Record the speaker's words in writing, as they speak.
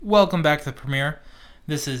Welcome back to the premiere.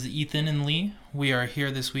 This is Ethan and Lee. We are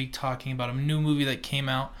here this week talking about a new movie that came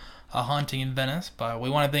out, A Haunting in Venice. But we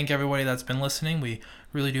want to thank everybody that's been listening. We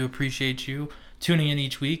really do appreciate you tuning in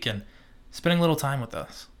each week and spending a little time with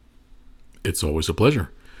us. It's always a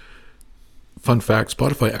pleasure. Fun fact,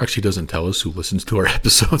 Spotify actually doesn't tell us who listens to our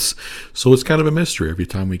episodes, so it's kind of a mystery. Every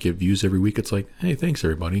time we get views every week, it's like, hey, thanks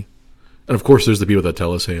everybody. And of course, there's the people that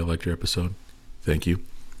tell us, hey, I liked your episode. Thank you.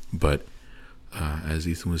 But as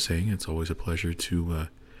Ethan was saying, it's always a pleasure to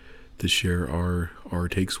share our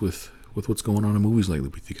takes with what's going on in movies lately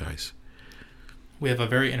with you guys. We have a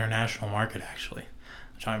very international market, actually,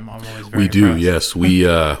 which I'm always very impressed. We do, yes.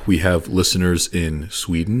 We have listeners in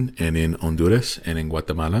Sweden and in Honduras and in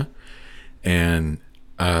Guatemala. And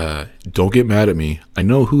don't get mad at me. I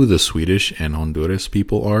know who the Swedish and Honduras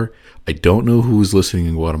people are. I don't know who is listening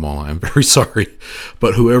in Guatemala. I'm very sorry.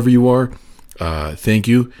 But whoever you are, thank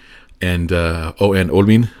you. And and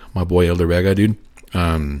Olmin, my boy Elder Vega, dude,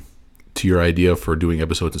 to your idea for doing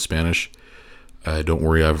episodes in Spanish, don't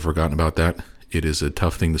worry, I haven't forgotten about that. It is a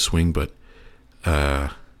tough thing to swing, but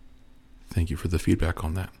thank you for the feedback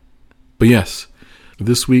on that. But yes,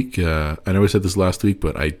 this week, I know I said this last week,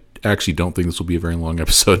 but I actually don't think this will be a very long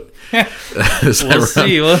episode. We'll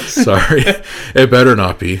see. Sorry. It better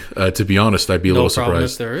not be. To be honest, I'd be a little surprised. No problem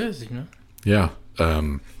if there is, you know. Yeah.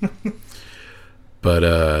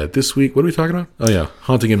 But this week, what are we talking about? Oh, yeah.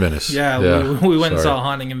 Haunting in Venice. Yeah. We went and saw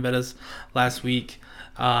Haunting in Venice last week.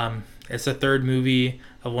 It's the third movie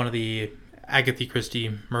of one of the Agatha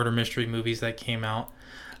Christie murder mystery movies that came out.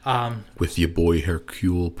 With your boy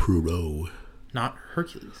Hercule Poirot. Not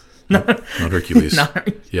Hercules. Not Hercules. Not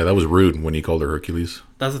Hercules. Yeah, that was rude when he called her Hercules.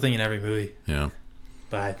 That's the thing in every movie. Yeah.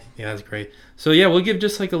 But yeah, that's great. So yeah, we'll give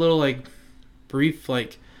just like a little like brief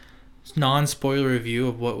like non-spoiler review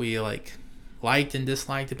of what we liked and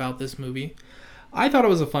disliked about this movie. I thought it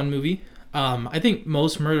was a fun movie. I think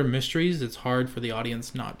most murder mysteries, it's hard for the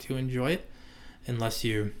audience not to enjoy it unless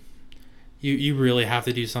you really have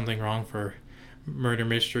to do something wrong for murder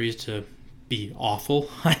mysteries to be awful,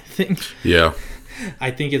 I think. Yeah.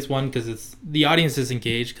 I think it's one because the audience is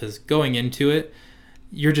engaged because going into it,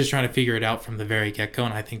 you're just trying to figure it out from the very get-go,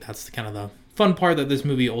 and I think that's kind of the fun part that this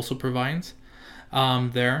movie also provides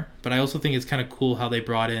there. But I also think it's kind of cool how they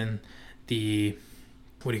brought in the,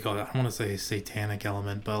 what do you call it? I don't want to say satanic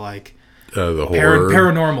element, but like the horror,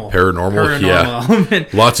 paranormal yeah,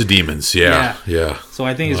 element. Lots of demons, yeah. So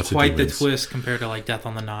I think it's quite the twist compared to like Death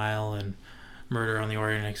on the Nile and Murder on the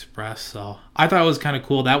Orient Express. So I thought it was kind of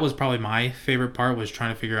cool. That was probably my favorite part, was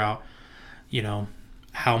trying to figure out,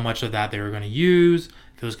 how much of that they were going to use,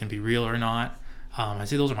 if it was going to be real or not. I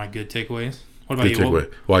say those are my good takeaways. What about you?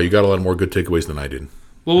 Wow, you got a lot more good takeaways than I did.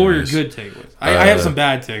 What were your good takeaways? I have some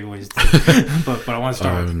bad takeaways too, but I want to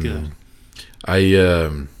start with good.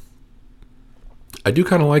 I do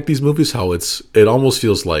kind of like these movies. How it almost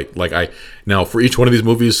feels like now for each one of these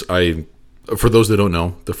movies, for those that don't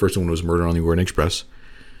know, the first one was Murder on the Orient Express,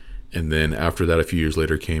 and then after that, a few years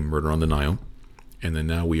later, came Murder on the Nile, and then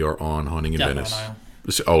now we are on Haunting in Venice.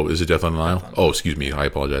 Oh, is it Death on the Nile? Oh, excuse me, I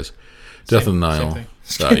apologize. Death on the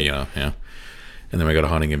Nile. Yeah. And then we got a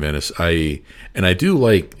Haunting in Venice. I do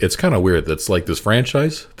like. It's kind of weird. That's like this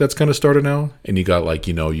franchise that's kind of started now, and you got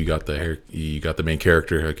you got the main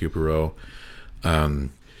character Hercule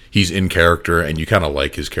Poirot. He's in character, and you kind of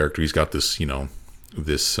like his character. He's got this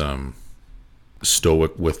this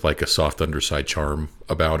stoic with like a soft underside charm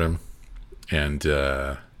about him, and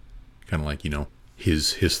kind of like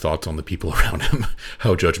his thoughts on the people around him,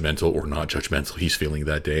 how judgmental or not judgmental he's feeling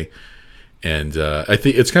that day. And I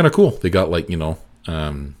think it's kind of cool. They got a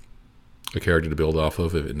character to build off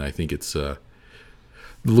of it, and I think it's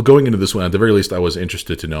going into this one at the very least. I was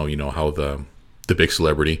interested to know how the big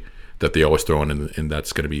celebrity that they always throw in, and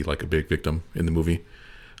that's going to be like a big victim in the movie.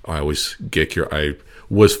 I always get curious. I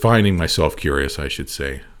was finding myself curious, I should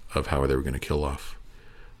say, of how they were going to kill off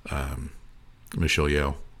Michelle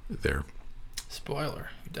Yeoh there. Spoiler: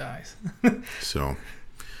 who dies? So.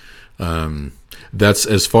 That's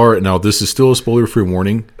as far. Now, this is still a spoiler-free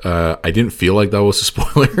warning. I didn't feel like that was a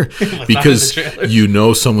spoiler because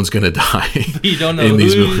someone's going to die. You don't know in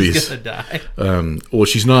these who's movies. going to die. Well,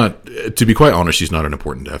 she's not. To be quite honest, she's not an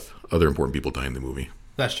important death. Other important people die in the movie.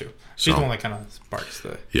 That's true. She's the one that kind of sparks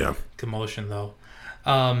the commotion, though.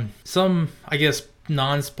 Some, I guess,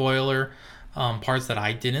 non-spoiler parts that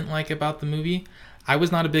I didn't like about the movie. I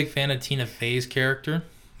was not a big fan of Tina Fey's character.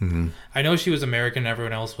 Mm-hmm. I know she was American.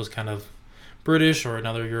 Everyone else was kind of British or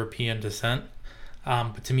another European descent.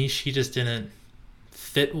 But to me, she just didn't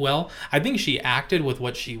fit well. I think she acted with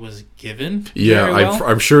what she was given. Yeah, very well.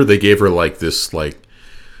 I'm sure they gave her like this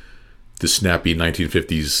the snappy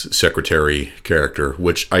 1950s secretary character,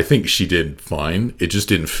 which I think she did fine. It just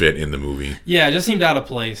didn't fit in the movie. Yeah, it just seemed out of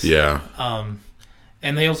place. Yeah.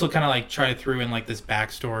 And they also kind of like try to throw in like this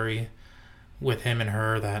backstory with him and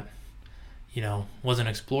her that, wasn't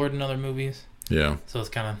explored in other movies. Yeah. So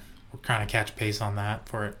it's we're kind of catch pace on that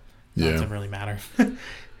for it. Yeah. Doesn't really matter.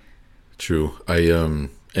 True.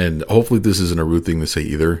 And hopefully this isn't a rude thing to say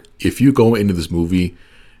either. If you go into this movie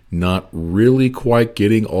not really quite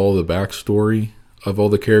getting all the backstory of all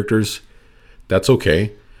the characters, that's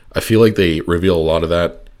okay. I feel like they reveal a lot of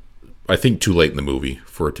that, I think, too late in the movie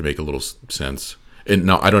for it to make a little sense. And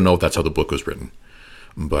now I don't know if that's how the book was written,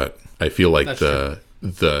 but I feel like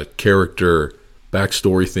the character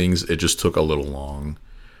backstory things, it just took a little long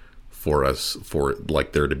for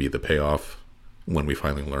like there to be the payoff when we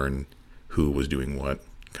finally learn who was doing what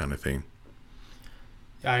kind of thing.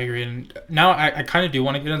 I agree. And now I kind of do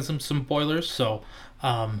want to get into some spoilers, so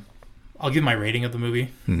I'll give my rating of the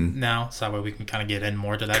movie now, so that way we can kind of get in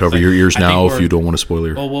more to that. Cover your ears now if you don't want to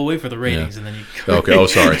spoiler. Well, we'll wait for the ratings and then you. Okay. Oh,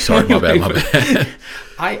 sorry. My bad.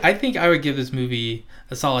 I think I would give this movie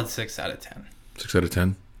a solid 6 out of 10. 6 out of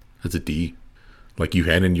 10. That's a D. Like you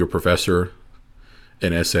hand in your professor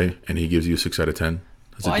an essay and he gives you a 6 out of 10.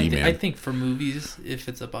 That's a D, man. I think for movies, if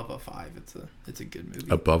it's above a 5, it's a good movie.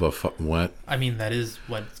 Above a what? I mean, that is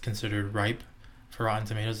what's considered ripe for Rotten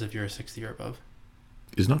Tomatoes if you're a 60 or above.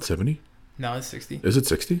 Is not 70? No, it's 60. Is it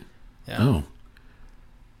 60? Yeah. Oh.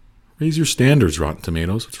 Raise your standards, Rotten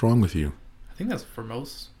Tomatoes. What's wrong with you? I think that's for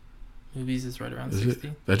most movies. It's right around Is 60.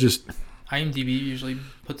 it? That just... IMDb usually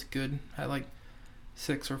puts good at like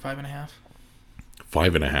 6 or 5.5.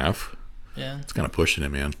 5.5? Yeah. It's kind of pushing it,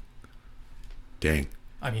 man. Dang.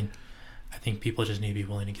 I mean, I think people just need to be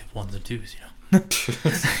willing to give 1s and 2s,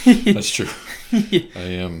 That's true. Yeah. I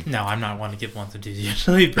am. No, I'm not one to give 1s and 2s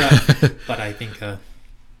usually, but I think I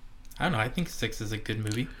don't know. I think 6 is a good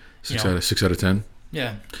movie. 6 out of 10.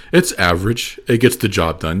 Yeah, it's average. It gets the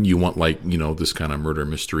job done. You want this kind of murder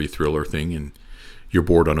mystery thriller thing, and you're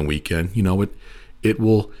bored on a weekend. It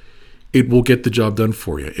will get the job done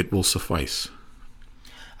for you. It will suffice.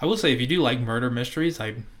 I will say if you do like murder mysteries,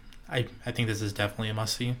 I think this is definitely a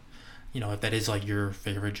must see. If that is like your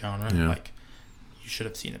favorite genre, like you should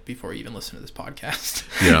have seen it before you even listen to this podcast.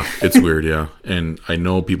 Yeah, it's weird. Yeah, and I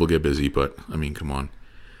know people get busy, but I mean, come on,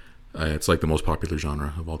 it's like the most popular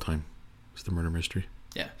genre of all time. It's the murder mystery.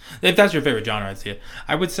 Yeah, if that's your favorite genre, I'd see it.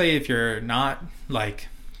 I would say if you're not like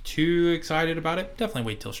too excited about it, definitely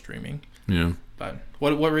wait till streaming. Yeah. But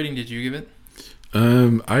what rating did you give it?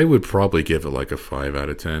 I would probably give it like a 5 out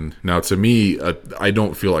of 10. Now, to me, I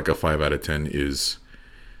don't feel like a 5 out of 10 is.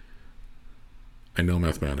 I know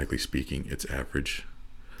mathematically speaking, it's average.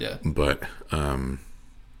 Yeah. But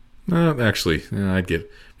actually, I'd give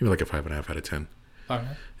maybe like a 5.5 out of 10. Okay.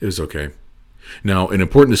 It was okay. Now, an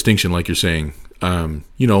important distinction, like you're saying, murder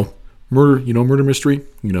mystery.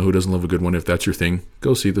 Who doesn't love a good one? If that's your thing,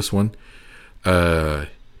 go see this one.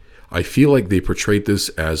 I feel like they portrayed this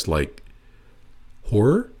as like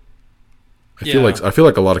horror. I feel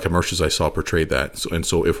like a lot of commercials I saw portrayed that.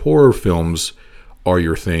 So if horror films are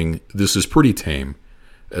your thing, this is pretty tame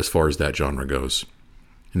as far as that genre goes.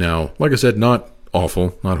 Now, like I said, not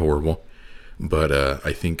awful, not horrible, but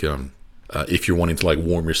I think if you're wanting to like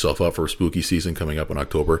warm yourself up for a spooky season coming up in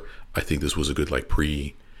October, I think this was a good like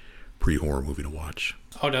pre-horror movie to watch.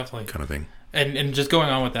 Oh, definitely. Kind of thing. And just going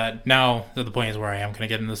on with that, now that the point is where I am going to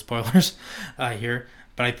get into spoilers here,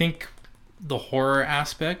 but I think the horror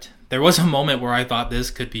aspect, there was a moment where I thought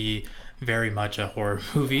this could be very much a horror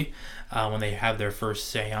movie when they have their first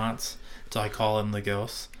seance, so I call in the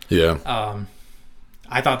ghosts. Yeah.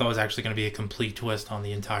 I thought that was actually going to be a complete twist on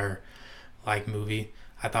the entire movie.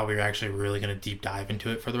 I thought we were actually really going to deep dive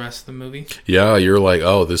into it for the rest of the movie. Yeah, you're like,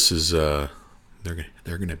 oh, this is they're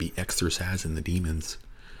gonna be exorcising the demons,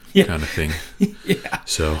 kind of thing. Yeah.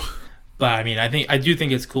 So, but I mean, I do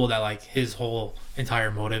think it's cool that like his whole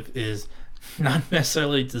entire motive is not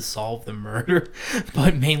necessarily to solve the murder,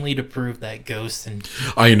 but mainly to prove that ghosts and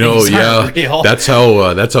I know, yeah, real. that's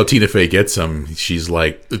how Tina Fey gets him. She's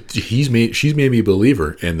like, she's made me a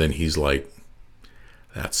believer, and then he's like,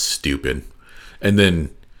 that's stupid. And then,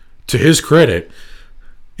 to his credit,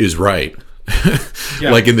 is right.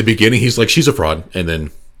 Yeah. Like in the beginning, he's like, she's a fraud. And then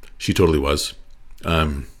she totally was.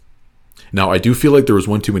 Now, I do feel like there was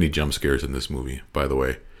one too many jump scares in this movie, by the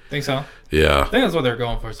way. Think so? Yeah. I think that's what they were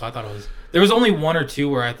going for. So I thought it was... There was only 1 or 2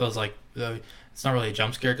 where I thought it was like... It's not really a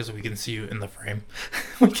jump scare because we can see you in the frame.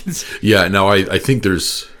 We can see... Yeah, now I think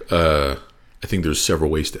there's... I think there's several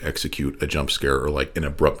ways to execute a jump scare or like an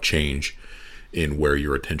abrupt change in where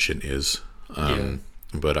your attention is.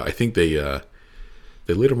 But I think they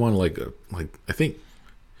They laid him on like I think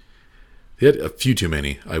they had a few too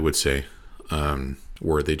many, I would say,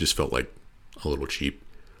 where they just felt like a little cheap,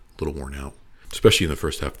 a little worn out, especially in the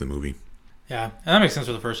first half of the movie. Yeah, and that makes sense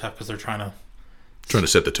for the first half because they're trying to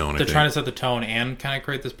set the tone. They're trying to set the tone and kind of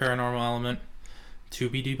create this paranormal element to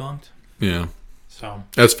be debunked. Yeah. So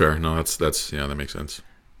that's fair. No, that's yeah, that makes sense.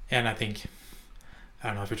 And I think, I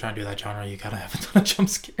don't know, if you're trying to do that genre, you gotta have a ton of jump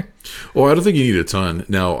scare. Well, I don't think you need a ton.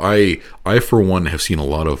 Now, I for one have seen a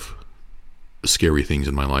lot of scary things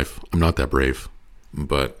in my life. I'm not that brave,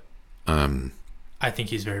 but I think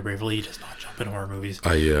he's very brave. Lee does not jump in horror movies.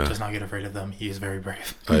 Does not get afraid of them. He is very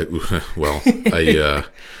brave.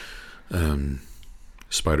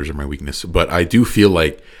 Spiders are my weakness, but I do feel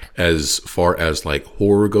like as far as like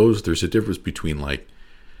horror goes, there's a difference between like,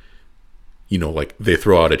 you know, like they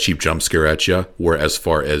throw out a cheap jump scare at you, where as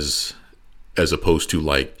far as opposed to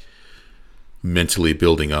like mentally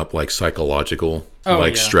building up like psychological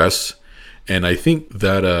stress. And I think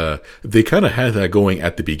that they kind of had that going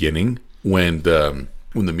at the beginning when the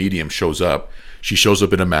medium shows up. She shows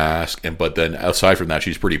up in a mask, but then aside from that,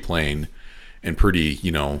 she's pretty plain and pretty,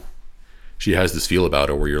 you know, she has this feel about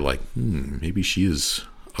her where you're like, maybe she is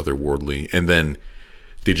otherworldly. And then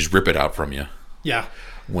they just rip it out from you. Yeah.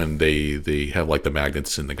 When they have like the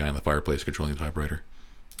magnets and the guy in the fireplace controlling the typewriter.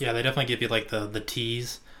 Yeah, they definitely give you like the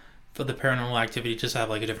tease for the paranormal activity, just have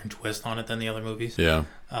like a different twist on it than the other movies. Yeah.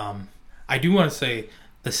 I do want to say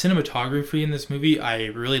the cinematography in this movie I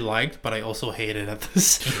really liked, but I also hated at the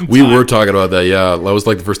same time. We were talking about that, yeah. That was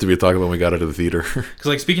like the first thing we talked about when we got into the theater. Because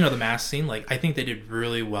like speaking of the mask scene, like I think they did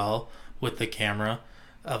really well with the camera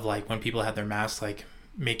of like when people had their masks, like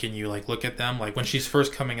making you like look at them. Like when she's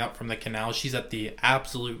first coming up from the canal, she's at the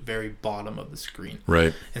absolute very bottom of the screen.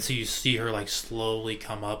 Right. And so you see her like slowly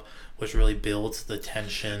come up, which really builds the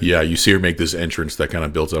tension. Yeah, you see her make this entrance that kind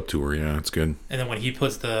of builds up to her. Yeah, it's good. And then when he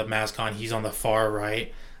puts the mask on, he's on the far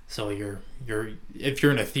right. So you're if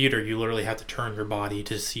you're in a theater, you literally have to turn your body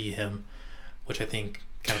to see him, which I think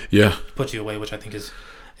kind of puts you away, which I think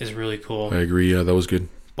is really cool. I agree. Yeah, that was good.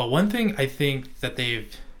 But one thing I think that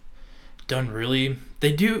they've done really,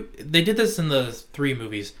 they did this in the 3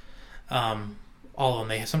 movies. All of them,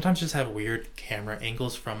 they sometimes just have weird camera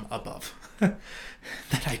angles from above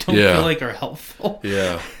that I don't feel like are helpful.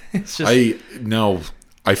 Yeah. It's just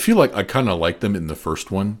I feel like I kind of like them in the first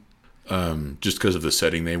one, just because of the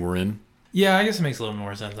setting they were in. Yeah, I guess it makes a little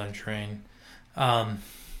more sense on Train. I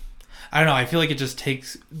don't know. I feel like it just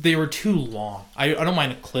takes. They were too long. I don't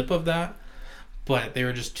mind a clip of that, but they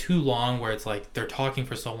were just too long. Where it's like they're talking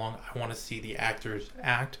for so long. I want to see the actors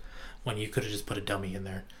act. When you could have just put a dummy in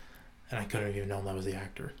there, and I couldn't have even known that was the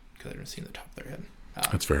actor because I didn't see the top of their head.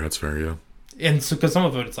 That's fair. Yeah. And so, because some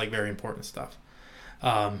of it's like very important stuff.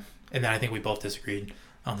 And then I think we both disagreed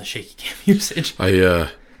on the shaky cam usage.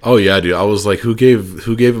 Oh yeah, dude. I was like, who gave him a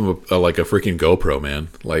freaking GoPro, man?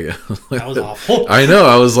 Like that was awful. I know.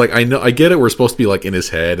 I was like, I get it. We're supposed to be like in his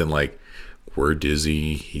head and like we're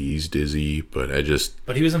dizzy, he's dizzy, but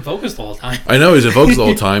he was in focus the whole time. I know he's in focus the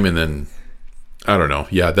whole time, and then I don't know.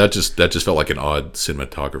 Yeah, that just felt like an odd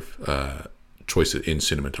cinematography choice in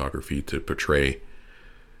cinematography to portray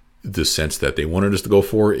the sense that they wanted us to go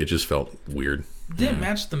for. It just felt weird. It didn't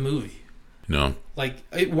match the movie. No. Like,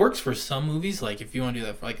 it works for some movies. Like, if you want to do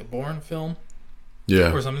that for, like, a Bourne film.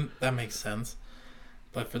 Yeah. Or something, that makes sense.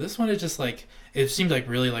 But for this one, it just, like, it seemed like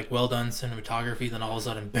really, like, well-done cinematography. Then all of a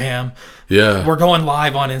sudden, bam. Yeah. We're going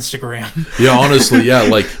live on Instagram. Yeah, honestly, yeah.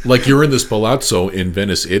 Like you're in this palazzo in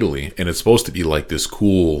Venice, Italy, and it's supposed to be, like, this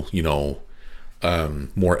cool, you know,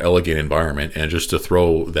 more elegant environment. And just to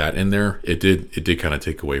throw that in there, it did kind of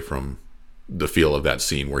take away from the feel of that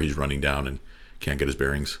scene where he's running down and can't get his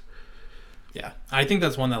bearings. Yeah, I think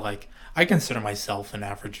that's one that, like, I consider myself an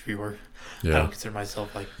average viewer. Yeah. I don't consider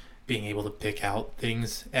myself, like, being able to pick out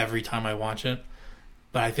things every time I watch it.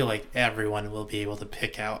 But I feel like everyone will be able to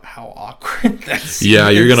pick out how awkward that scene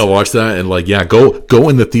is. You're going to watch that and, like, yeah, go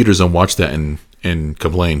in the theaters and watch that and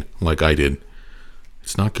complain like I did.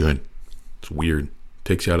 It's not good. It's weird.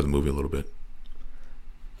 Takes you out of the movie a little bit.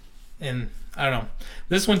 And, I don't know.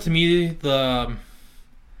 This one, to me, the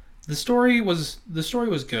story was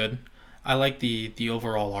good. I like the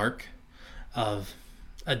overall arc of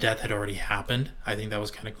a death had already happened. I think that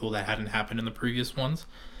was kind of cool. That hadn't happened in the previous ones.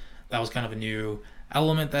 That was kind of a new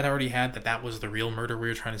element that I already had, that was the real murder we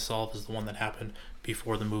were trying to solve, is the one that happened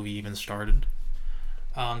before the movie even started.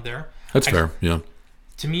 There. That's fair, yeah.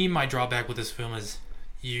 To me, my drawback with this film is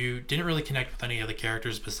you didn't really connect with any of the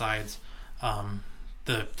characters besides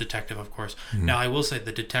the detective, of course. Mm-hmm. Now, I will say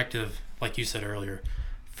the detective, like you said earlier,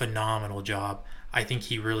 phenomenal job. I think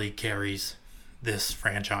he really carries this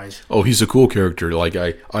franchise. Oh, he's a cool character. Like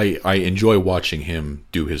I enjoy watching him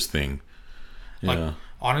do his thing. Yeah. Like,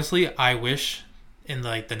 honestly, I wish in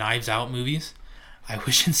like the Knives Out movies, I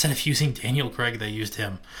wish instead of using Daniel Craig, they used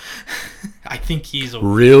him. I think he's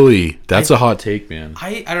really. That's a hot take, man.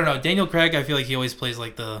 I don't know. Daniel Craig, I feel like he always plays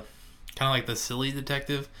like the kind of like the silly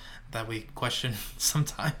detective that we question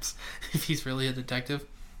sometimes if he's really a detective.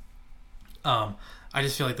 I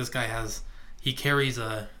just feel like this guy he carries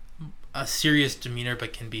a serious demeanor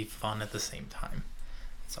but can be fun at the same time.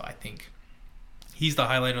 So I think he's the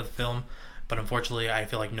highlight of the film, but unfortunately I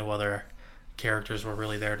feel like no other characters were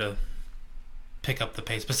really there to pick up the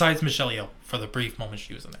pace besides Michelle Yeoh for the brief moment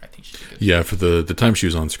she was in there. I think she did good. Yeah, for the time she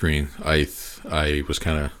was on screen, I was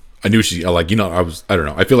kind of, I knew she, like, you know, I don't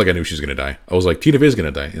know, I feel like I knew she was going to die. I was like, Tina Fey's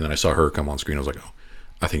going to die, and then I saw her come on screen. I was like, oh,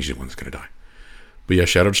 I think she's the one that's going to die. But yeah,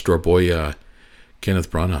 shout out to our boy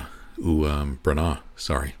Kenneth Branagh,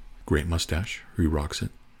 sorry, great mustache, he rocks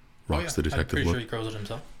it, rocks the detective I'm pretty look. sure he grows it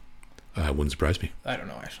himself. Wouldn't surprise me. I don't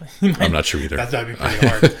know, actually. I'm not sure either. That'd be pretty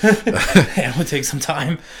hard. And it would take some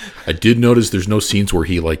time. I did notice there's no scenes where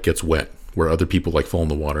he like gets wet, where other people like fall in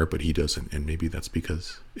the water, but he doesn't, and maybe that's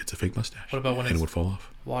because it's a fake mustache. What about when it would fall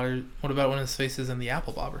off? Water? What about when his face is in the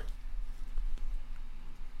apple bobber?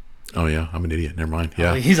 Oh yeah, I'm an idiot. Never mind.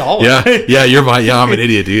 Yeah, he's always yeah. You're right. Yeah, I'm an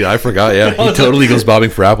idiot, dude. I forgot. Yeah, he totally goes bobbing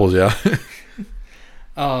for apples. Yeah.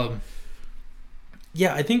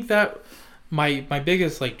 Yeah, I think that my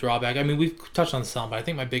biggest like drawback. I mean, we've touched on some, but I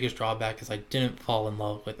think my biggest drawback is I didn't fall in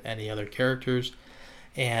love with any other characters,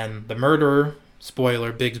 and the murderer,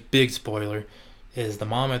 spoiler, big spoiler, is the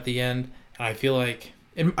mom at the end, and I feel like,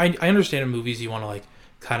 and I understand in movies you want to like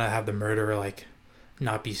kind of have the murderer like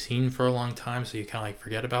not be seen for a long time, so you kind of like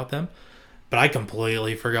forget about them. But I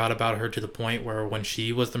completely forgot about her to the point where when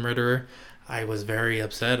she was the murderer, I was very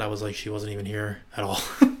upset. I was like, she wasn't even here at all.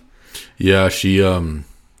 Yeah, she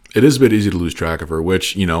it is a bit easy to lose track of her,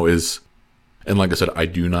 which, you know, is, and like I said, I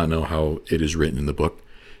do not know how it is written in the book,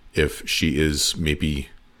 if she is maybe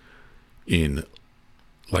in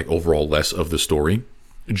like overall less of the story,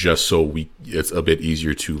 just so it's a bit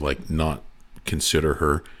easier to like not consider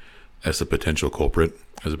her as a potential culprit,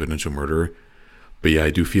 as a potential murderer. But yeah, I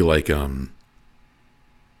do feel like I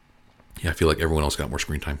feel like everyone else got more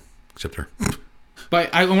screen time except her.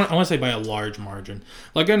 But I want to say by a large margin.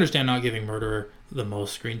 Like, I understand not giving murderer the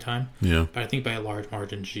most screen time. Yeah. But I think by a large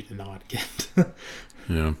margin she did not get.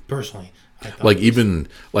 Yeah. Personally, I thought like even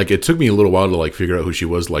like it took me a little while to like figure out who she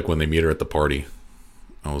was. Like when they meet her at the party,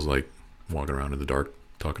 I was like walking around in the dark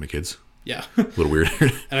talking to kids. Yeah. A little weird.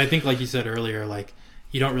 And I think, like you said earlier, like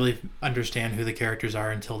you don't really understand who the characters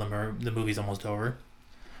are until the movie's almost over.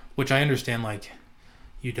 Which I understand. Like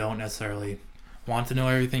you don't necessarily want to know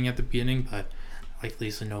everything at the beginning, but like at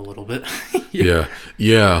least know a little bit.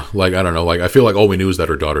 Yeah. Like I don't know. Like I feel like all we knew is that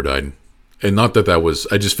her daughter died, and not that was.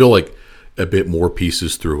 I just feel like a bit more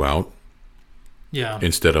pieces throughout. Yeah.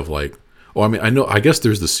 Instead of like, oh, I mean, I know. I guess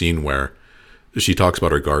there's the scene where she talks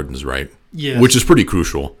about her gardens, right? Yeah. Which is pretty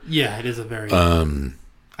crucial. Yeah, it is a very.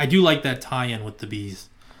 I do like that tie-in with the bees.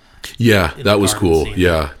 Yeah, that was cool. Scene.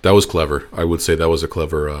 Yeah, that was clever. I would say that was a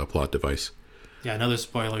clever plot device. Yeah, another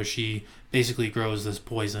spoiler. She basically grows this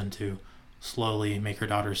poison to slowly make her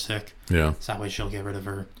daughter sick. Yeah. So that way she'll get rid of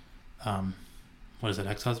her, what is it,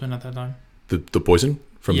 ex-husband at that time? The poison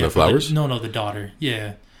from the flowers? No, the daughter.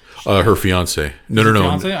 Yeah. Her fiance. No.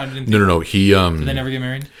 Fiance? I didn't think No. He Did they never get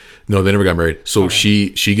married? No, they never got married. So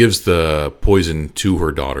okay. she gives the poison to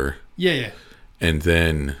her daughter. Yeah. And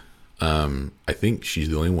then I think she's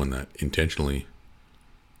the only one that intentionally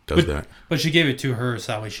does that. But she gave it to her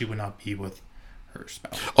so that way she would not be with her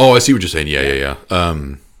spouse. Oh, I see what you're saying. Yeah.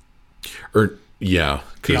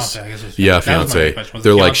 Fiance, I guess. Yeah, fiance.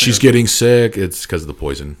 They're like, she's getting sick. It's because of the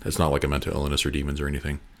poison. It's not like a mental illness or demons or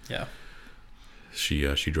anything. Yeah. She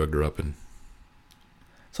drugged her up and.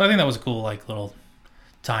 So I think that was a cool like little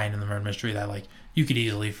tie-in the murder mystery that like you could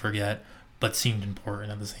easily forget, but seemed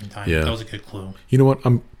important at the same time. Yeah. That was a good clue. You know what?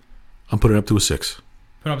 I'm putting it up to a 6.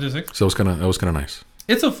 Put it up to a 6. So that was kind of nice.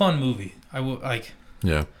 It's a fun movie. I would like.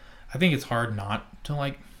 Yeah. I think it's hard not to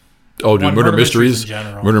like. Oh, dude, murder mysteries. In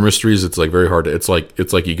general. Murder mysteries. It's like very hard. It's like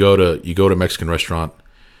you go to a Mexican restaurant,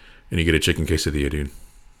 and you get a chicken quesadilla, dude.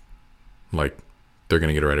 Like they're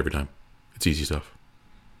gonna get it right every time. It's easy stuff.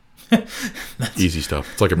 Easy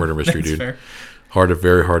stuff. It's like a murder mystery, dude. Fair.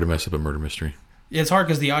 Very hard to mess up a murder mystery. Yeah, it's hard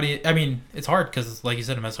because the audience. I mean, it's hard because, like you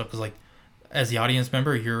said, to mess up because, like, as the audience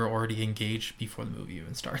member, you're already engaged before the movie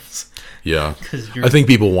even starts. Yeah, I think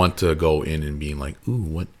people want to go in and being like,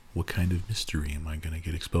 "Ooh, what kind of mystery am I going to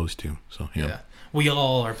get exposed to?" So yeah, we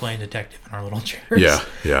all are playing detective in our little chairs.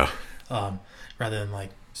 Yeah. Rather than like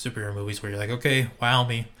superhero movies where you're like, okay, wow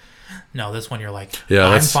me. No, this one you're like, Yeah,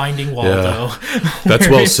 I'm that's- finding Waldo. That's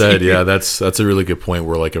Where well is said. he? Yeah, that's a really good point.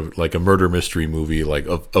 Where like a murder mystery movie, like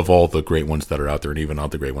of all the great ones that are out there, and even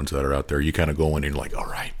not the great ones that are out there, you kind of go in and you're like, all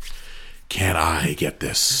right, can I get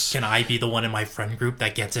this? Can I be the one in my friend group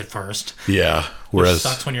that gets it first? Yeah. Which Whereas,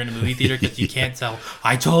 sucks when you're in a movie theater because you can't tell,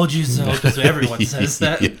 I told you so, because everyone says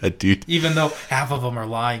that. yeah, dude. Even though half of them are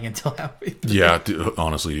lying until halfway through. Yeah, dude,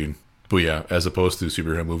 honestly, dude. But yeah, as opposed to a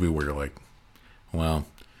superhero movie where you're like, wow,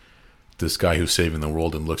 this guy who's saving the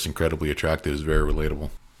world and looks incredibly attractive is very relatable.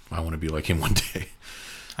 I want to be like him one day.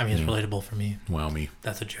 I mean, it's relatable for me. Wow, me.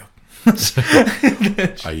 That's a joke.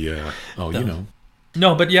 No.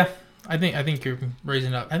 No, but yeah, I think you're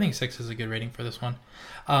raising it up. I think 6 is a good rating for this one.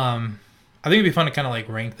 I think it'd be fun to kind of like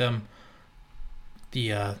rank them.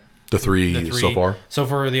 The three so far. So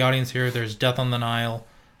for the audience here, there's Death on the Nile,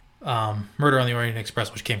 Murder on the Orient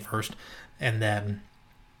Express, which came first, and then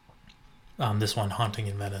this one, Haunting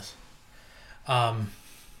in Venice. I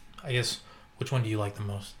guess, which one do you like the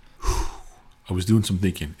most? I was doing some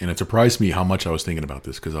thinking, and it surprised me how much I was thinking about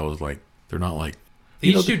this because I was like, they're not like They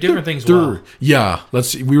each do different things well. Yeah,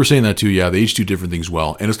 we were saying that too. Yeah, they each do different things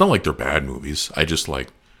well, and it's not like they're bad movies. I just like.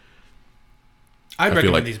 I'd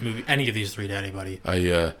recommend any of these three to anybody.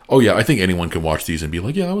 I think anyone can watch these and be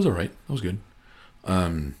like, yeah, that was all right, that was good.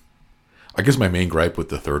 I guess my main gripe with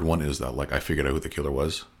the third one is that like I figured out who the killer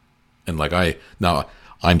was, and like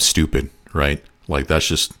I'm stupid, right? Like that's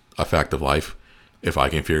just a fact of life. If I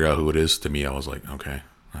can figure out who it is, to me, I was like, okay,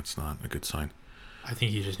 that's not a good sign. I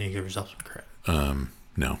think you just need to give yourself some credit.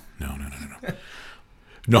 No.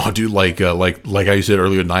 No, dude, like how you said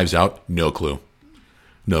earlier, Knives Out, no clue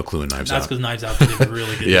in Knives Out. That's because Knives Out did a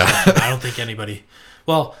really good Yeah. job. I don't think anybody...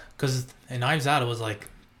 Well, because in Knives Out, it was like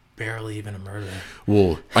barely even a murder.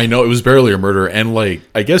 Well, I know it was barely a murder, and like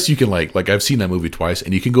I guess you can like I've seen that movie twice,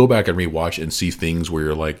 and you can go back and rewatch and see things where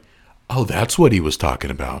you're like, oh, that's what he was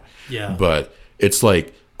talking about. Yeah. But it's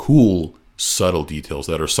like cool, subtle details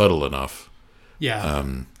that are subtle enough. Yeah.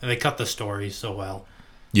 And they cut the story so well.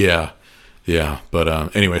 Yeah.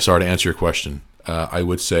 But anyway, sorry to answer your question. I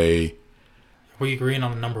would say, Were you agreeing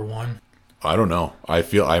on number one? I don't know. I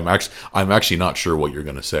feel I'm actually not sure what you're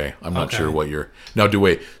gonna say. I'm not sure what you're now.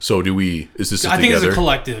 So do we? Is this? I think it's a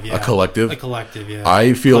collective. Yeah. A collective. A collective. Yeah.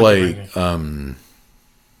 I feel collective like.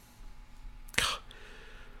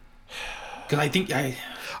 Because I think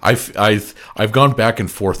I've gone back and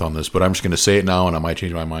forth on this, but I'm just gonna say it now, and I might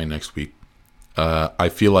change my mind next week. I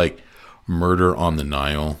feel like Murder on the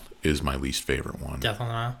Nile is my least favorite one. Death on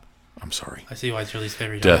the Nile. I'm sorry. I see why it's your least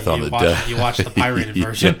favorite. Death on the Death. You watched the pirated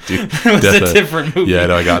version. Yeah, dude. It was a different movie. Yeah,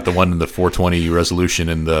 no, I got the one in the 420 resolution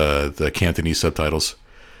and the Cantonese subtitles.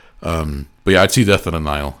 But yeah, I'd see Death on the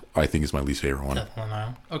Nile. I think is my least favorite one. Death on the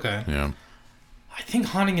Nile. Okay. Yeah. I think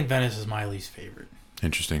Haunting in Venice is my least favorite.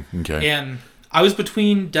 Interesting. Okay. And I was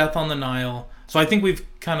between Death on the Nile, so I think we've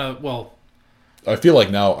kind of I feel like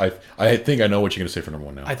now I think I know what you're gonna say for number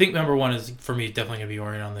one now. I think number one is for me definitely gonna be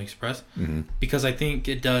Orient on the Express because I think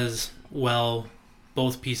it does well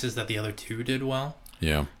both pieces that the other two did well.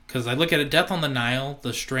 Yeah. Because I look at it, Death on the Nile,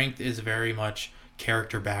 the strength is very much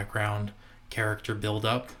character background, character build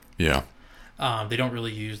up. Yeah. They don't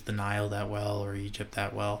really use the Nile that well or Egypt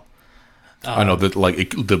that well. I know that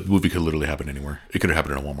the movie could literally happen anywhere. It could have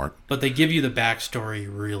happened in a Walmart. But they give you the backstory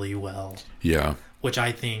really well. Yeah. Which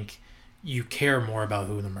I think you care more about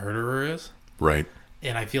who the murderer is. Right.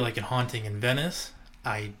 And I feel like in Haunting in Venice,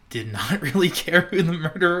 I did not really care who the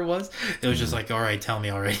murderer was. It was just like, all right, tell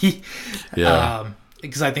me already. Yeah.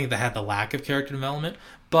 Because I think they had the lack of character development.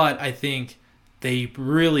 But I think they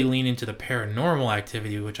really lean into the paranormal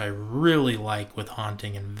activity, which I really like with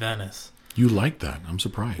Haunting in Venice. You like that? I'm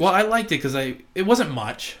surprised. Well, I liked it because it wasn't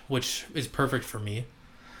much, which is perfect for me.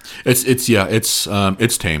 It's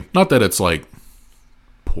tame. Not that it's like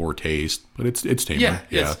poor taste, but it's tame. Yeah.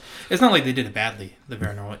 It's not like they did it badly, the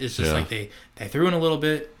paranormal. It's just like they threw in a little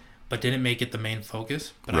bit, but didn't make it the main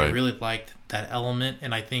focus. But Right. I really liked that element,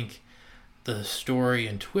 and I think the story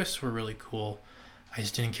and twists were really cool. I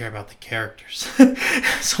just didn't care about the characters.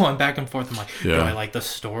 So I'm back and forth. I'm like, do I like the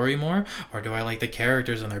story more, or do I like the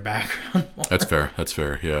characters and their background more? That's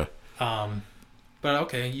fair. Yeah. But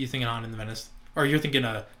okay, you thinking Haunting in Venice, or you're thinking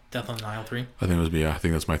Death on the Nile 3? I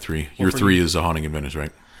think that's my 3. Your 3 is a Haunting in Venice,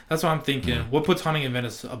 right? That's what I'm thinking. What puts Haunting in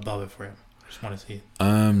Venice above it for you? I just want to see.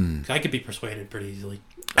 I could be persuaded pretty easily.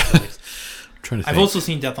 I'm trying to think. I've also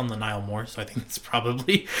seen Death on the Nile more, so I think it's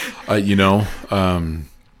probably.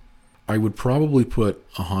 I would probably put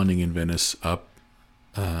a Haunting in Venice up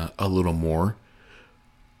a little more.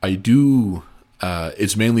 I do.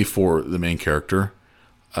 It's mainly for the main character.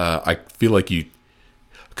 I feel like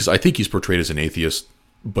because I think he's portrayed as an atheist,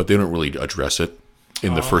 but they don't really address it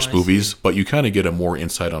in the first I movies. see. But you kind of get a more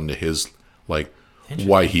insight onto his like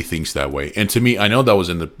why he thinks that way. And to me, I know that was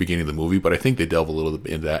in the beginning of the movie, but I think they delve a little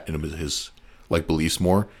bit into that, into his like beliefs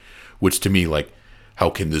more, which to me, like, how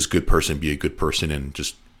can this good person be a good person and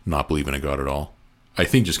just not believe in a God at all? I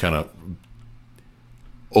think just kind of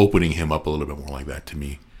opening him up a little bit more like that to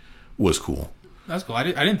me was cool. That's cool. I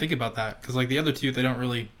didn't think about that because like the other two, they don't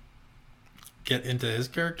really get into his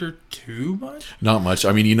character too much. Not much.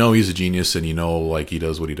 I mean, you know, he's a genius, and you know, like, he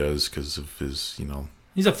does what he does because of his, you know.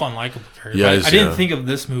 He's a fun, likable character. Yeah, I didn't think of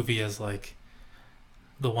this movie as like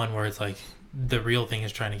the one where it's like the real thing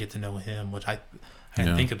is trying to get to know him, which I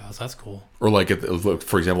didn't think about. So that's cool. Or like,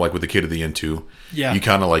 for example, like with the kid at the end too. Yeah, you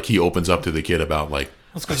kind of like he opens up to the kid about like.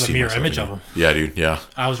 Let's go to the mirror image of him. Yeah, dude. Yeah.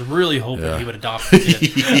 I was really hoping he would adopt the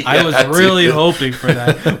kid. I was really hoping for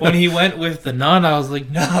that. When he went with the nun, I was like,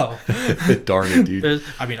 no. Darn it, dude.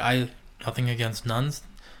 Nothing against nuns.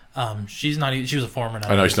 She's not. She was a former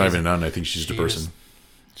nun. I know she's not even a nun. I think she's just a person.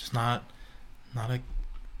 Just not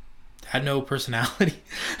had no personality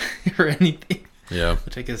or anything. Yeah.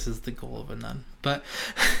 Which I guess is the goal of a nun. But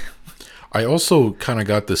I also kind of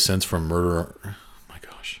got this sense from Murder. Oh my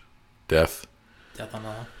gosh, Death on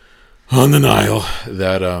Nile. On the Nile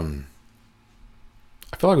that I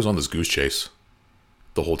feel like I was on this goose chase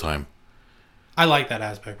the whole time. I like that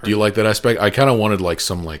aspect. Do you like that aspect? I kind of wanted like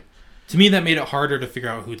some like. To me, that made it harder to figure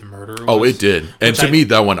out who the murderer was. Oh, it did, and to me,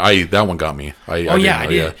 that one got me. I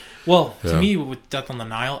did. Yeah. Well, to me, with Death on the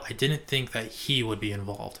Nile, I didn't think that he would be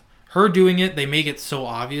involved. Her doing it, they make it so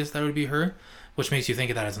obvious that it would be her, which makes you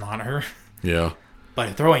think that it's not her. Yeah.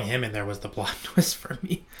 But throwing him in there was the plot twist for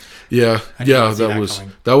me. Yeah,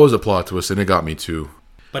 that was a plot twist, and it got me too.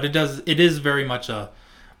 But it is very much a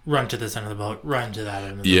run to this end of the boat, run to that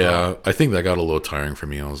end of the boat. Yeah, I think that got a little tiring for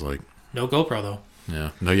me. I was like, no GoPro though.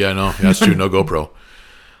 Yeah, no, that's true. No GoPro.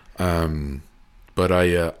 But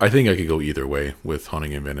I think I could go either way with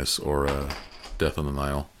Haunting in Venice or Death on the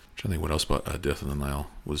Nile. I'm trying to think what else about Death on the Nile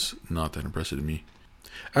was not that impressive to me.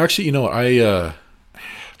 Actually, you know,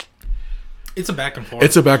 it's a back and forth.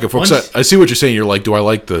 It's a back and forth. I see what you're saying. You're like, do I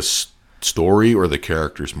like the story or the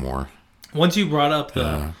characters more? Once you brought up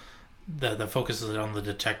the focus is on the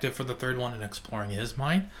detective for the third one and exploring his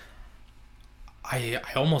mind, I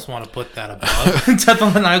almost want to put that above Death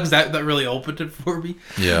on the Nile because that really opened it for me.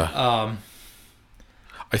 Yeah.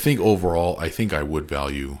 I think overall, I would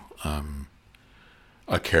value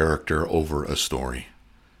a character over a story.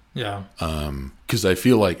 Yeah. Because I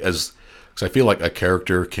feel like a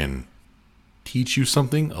character can teach you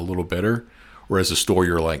something a little better, whereas a story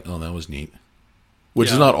you're like, oh, that was neat,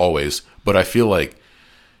 which is not always, but I feel like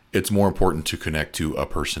it's more important to connect to a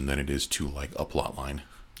person than it is to like a plot line.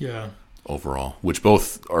 Yeah. Overall, which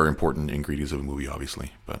both are important ingredients of a movie,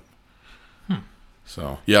 obviously, but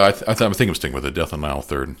so yeah, I think I'm sticking with it. Death on the Nile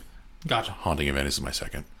third. Gotcha. Haunting in Venice is my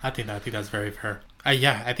second. I think that's very fair.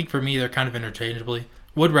 I think for me they're kind of interchangeably.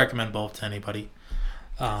 Would recommend both to anybody.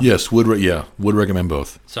 Yes, would recommend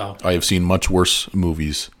both. So I have seen many worse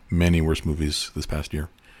movies this past year.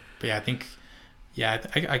 But yeah, I think,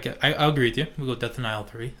 I'll agree with you. We'll go Death on the Nile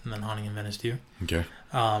 3 and then Haunting in Venice 2. Okay.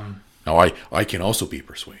 Now I can also be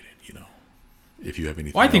persuaded. You know, if you have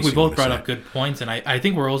anything. Well, I think we both brought up good points, and I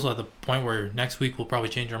think we're also at the point where next week we'll probably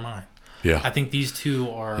change our mind. Yeah. I think these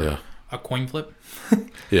two are a coin flip.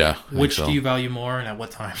 Yeah. Which do you value more, and at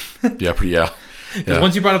what time? Yeah. Because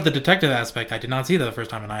once you brought up the detective aspect, I did not see that the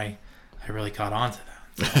first time, and I really caught on to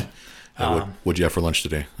that. So, what'd you have for lunch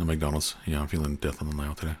today at McDonald's? Yeah, I'm feeling Death on the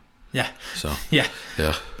Nile today. Yeah. So. Yeah.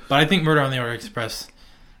 Yeah. But I think Murder on the Orient Express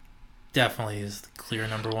definitely is the clear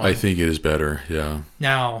number one. I think it is better. Yeah.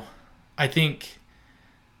 Now, I think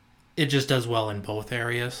it just does well in both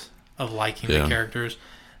areas of liking the characters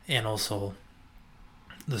and also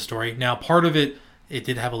the story. Now, part of it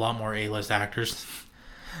did have a lot more A-list actors.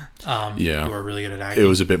 Who are really good at acting. It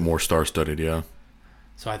was a bit more star-studded, yeah.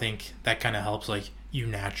 So I think that kind of helps, like, you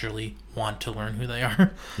naturally want to learn who they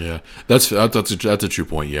are. Yeah, that's a true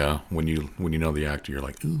point. Yeah, when you know the actor, you're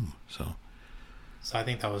like, ooh. So I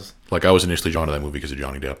think that was like I was initially drawn to that movie because of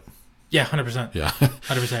Johnny Depp. Yeah, 100%. Yeah,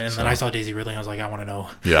 100%. And then I saw Daisy Ridley, and I was like, I want to know.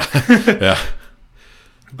 Yeah, yeah.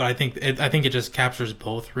 But I think it just captures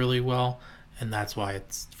both really well, and that's why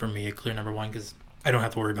it's for me a clear number one because I don't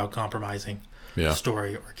have to worry about compromising. Yeah.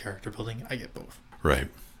 Story or character building. I get both. Right.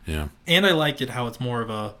 Yeah. And I like it how it's more of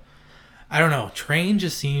a, I don't know, train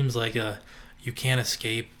just seems like you can't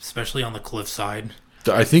escape, especially on the cliffside.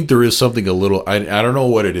 I think there is something a little, I don't know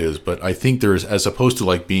what it is, but I think there's, as opposed to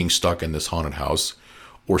like being stuck in this haunted house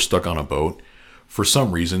or stuck on a boat, for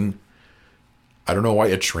some reason, I don't know why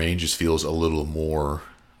a train just feels a little more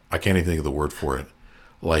I can't even think of the word for it.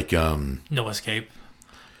 Like No escape,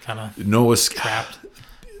 kind of no escape. trapped.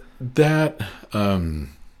 That Kind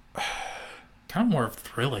of more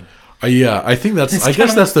thrilling. yeah, I think that's. It's I guess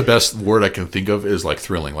kinda- that's the best word I can think of is like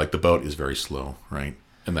thrilling. Like the boat is very slow, right?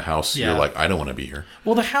 In the house, Yeah. you're like, I don't want to be here.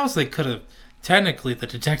 Well, the house they could have. Technically, the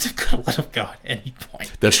detective could have let him go at any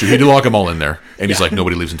point. That's true. He did lock them all in there, and he's like,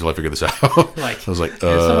 nobody leaves until I figure this out. Like, I was like, if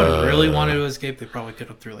somebody really wanted to escape, they probably could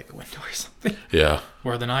have threw like a window or something. yeah,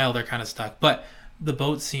 Where the Nile, they're kind of stuck. But the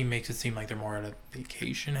boat scene makes it seem like they're more at a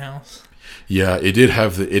vacation house. yeah. It did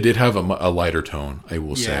have a lighter tone. I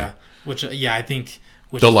will say, Yeah, which I think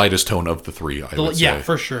which, the lightest tone of the three. I would yeah, say.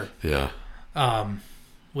 for sure. Yeah,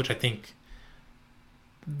 Which I think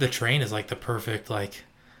the train is like the perfect, like,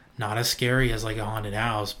 not as scary as like a haunted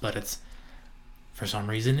house, but it's for some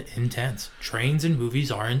reason intense. Trains in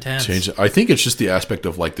movies are intense. I think it's just the aspect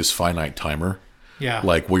of like this finite timer. Yeah,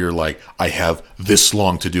 Like where you're like, I have this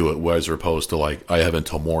long to do it, whereas opposed to like, I have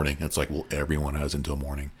until morning. It's like, well, everyone has until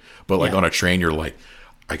morning. But like Yeah. on a train, you're like,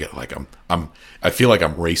 I get like I feel like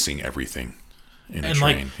I'm racing everything in a and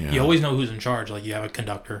train. like you always know who's in charge. Like you have a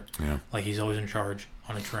conductor. Yeah. Like he's always in charge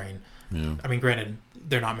on a train. Yeah. I mean, granted,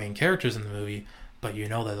 they're not main characters in the movie, but you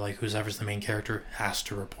know that like whoever's the main character has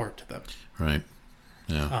to report to them. Right.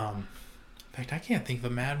 Yeah. In fact, I can't think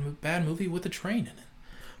of a bad movie with a train in it.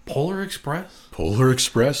 Polar Express, Polar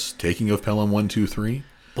Express, Taking of Pelham 1, 2, 3.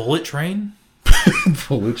 Bullet Train.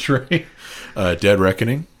 Bullet Train. Dead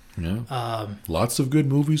Reckoning. Yeah. Lots of good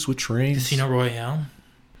movies with trains. Casino Royale.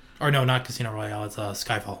 Or no, not Casino Royale. It's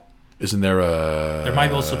Skyfall. Isn't there a... There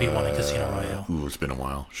might also be one in Casino Royale. Ooh, it's been a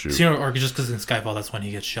while. Shoot. Casino, or just because in Skyfall, that's when he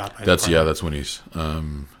gets shot by That's the car. that's when he's...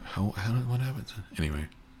 what happens? Anyway.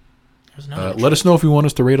 There's another Let us know if you want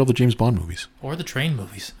us to rate all the James Bond movies. or the train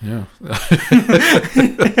movies. Yeah.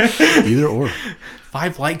 Either or.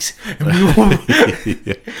 5 likes, and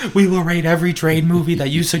we will rate every train movie that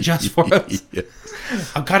you suggest for us. Yeah.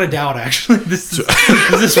 I'm kind of down, actually. This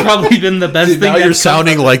has probably been the best thing. Now you're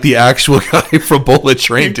sounding like the actual guy from Bullet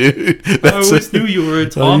Train, dude. I always knew you were a I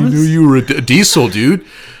Thomas. knew you were a Diesel, dude.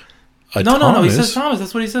 No. He says Thomas.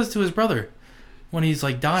 That's what he says to his brother when he's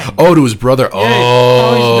like dying. Oh, to his brother.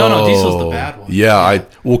 No, Diesel's the bad one. Yeah,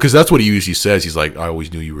 because that's what he usually says. He's like, I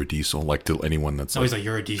always knew you were Diesel, like to anyone that's No, he's like,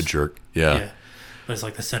 you're a Diesel. a jerk. Yeah. But it's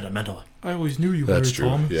like the sentimental. Like, I always knew you That's were a true.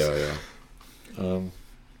 Thomas. Yeah.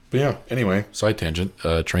 But yeah, anyway, side tangent.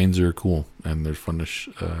 Trains are cool, and they're fun to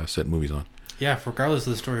set movies on. Yeah, regardless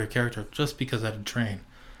of the story or character, just because I had a train.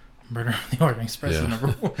 Murder on the Orient Express is number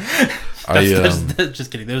 1. That's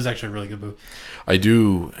just kidding. That was actually a really good movie. I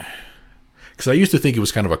do, because I used to think it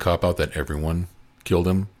was kind of a cop-out that everyone killed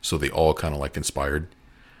him, so they all kind of like conspired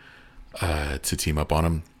to team up on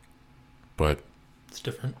him. But It's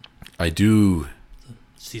different. I do...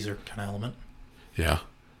 Caesar kind of element. Yeah.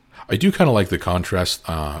 I do kind of like the contrast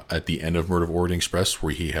at the end of Murder of Orient Express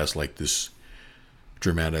where he has like this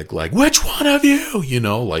dramatic, like, which one of you? You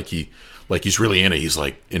know, like he's really in it. He's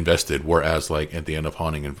like invested. Whereas like at the end of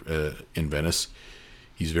Haunting in Venice,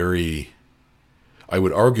 he's very, I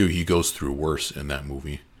would argue he goes through worse in that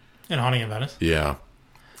movie. In Haunting in Venice? Yeah.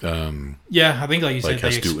 Yeah, I think like you said,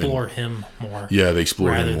 they explore him more. Yeah, they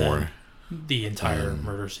explore rather him more. than the entire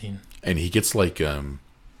murder scene. And he gets like attacked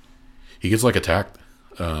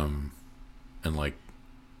and like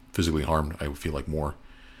physically harmed, I would feel like more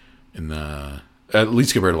in the, at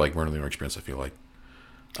least compared to like Murder on the Orient Express, I feel like.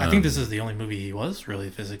 I think this is the only movie he was really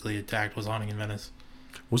physically attacked was Haunting in Venice.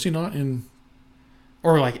 Was he not in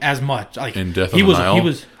Or like as much. Like in Death on the Nile? He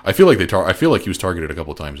was I feel like I feel like he was targeted a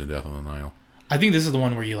couple times in Death on the Nile. I think this is the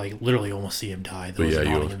one where you like literally almost see him die. That was in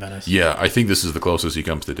Haunting in Venice. Yeah, I think this is the closest he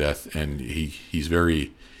comes to death, and he's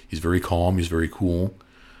very calm, he's very cool.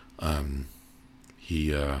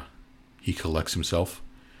 He collects himself,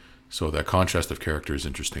 so that contrast of character is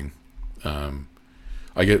interesting.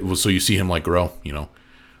 So you see him like grow, you know,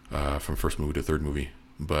 from first movie to third movie,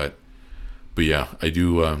 but yeah, I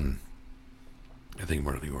do. I think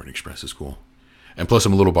Murder on the Orient Express is cool, and plus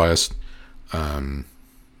I'm a little biased. My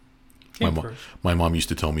mom used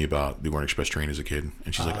to tell me about the Orient Express train as a kid,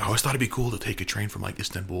 and she's like, I always thought it'd be cool to take a train from like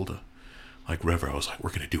Istanbul to like wherever. I was like,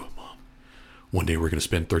 we're gonna do it, Mom. One day we're gonna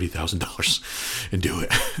spend $30,000 and do it.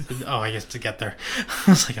 Oh, I guess to get there.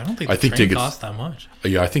 I was like, I don't think the train tickets costs that much.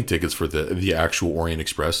 Yeah, I think tickets for the actual Orient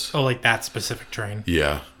Express. Oh, like that specific train.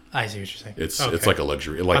 Yeah, I see what you're saying. it's like a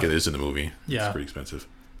luxury, like it is in the movie. Yeah, it's pretty expensive.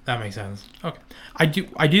 That makes sense. Okay, I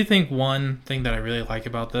do think one thing that I really like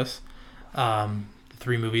about this, the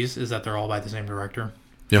 3 movies, is that they're all by the same director.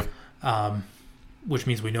 Yeah. Which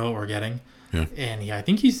means we know what we're getting. Yeah. And I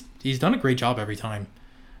think he's done a great job every time.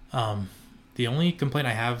 The only complaint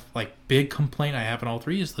I have, like big complaint I have in all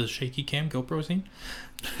three, is the shaky cam GoPro scene.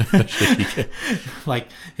 Shaky cam. Like,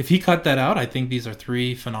 if he cut that out, I think these are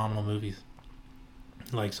three phenomenal movies.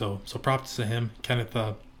 Like, so props to him, Kenneth.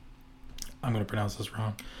 I'm gonna pronounce this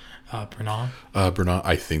wrong. Branagh. Branagh,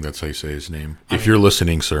 I think that's how you say his name. If you're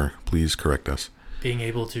listening, sir, please correct us. Being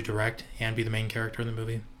able to direct and be the main character in the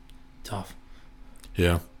movie, tough.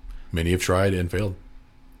 Yeah, many have tried and failed.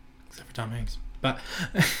 Except for Tom Hanks. But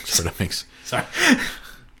Except for Tom Hanks. Sorry.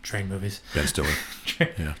 Train movies. Ben Stiller.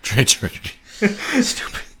 Yeah, train. Stupid.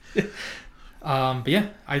 But yeah,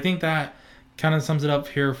 I think that kind of sums it up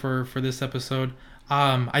here for this episode.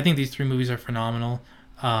 I think these three movies are phenomenal.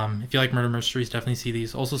 If you like murder mysteries, definitely see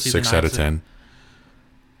these. Also see 6 out of 10.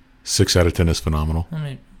 6 out of 10 is phenomenal.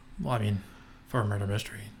 I mean, for a murder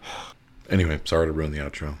mystery. Anyway, sorry to ruin the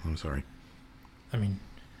outro. I'm sorry. I mean,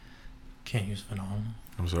 can't use phenomenal.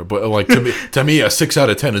 I'm sorry, but like to me, a 6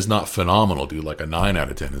 out of 10 is not phenomenal, dude. Like a 9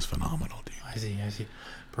 out of 10 is phenomenal, dude. I see.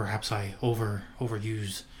 Perhaps I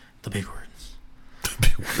overuse the big words. The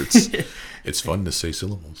big words. It's fun to say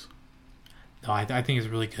syllables. No, I think it's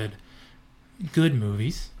really good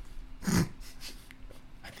movies. I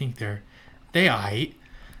think they aight.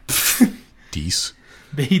 Dece.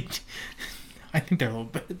 I think they're a little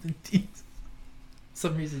better than Dece. For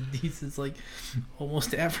some reason, Dece is like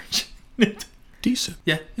almost average. Decent.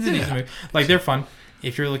 Yeah, it's a decent movie. Like, they're fun.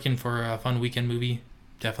 If you're looking for a fun weekend movie,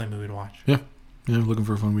 definitely a movie to watch. Yeah, looking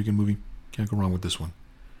for a fun weekend movie. Can't go wrong with this one.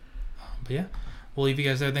 But yeah, we'll leave you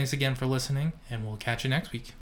guys there. Thanks again for listening, and we'll catch you next week.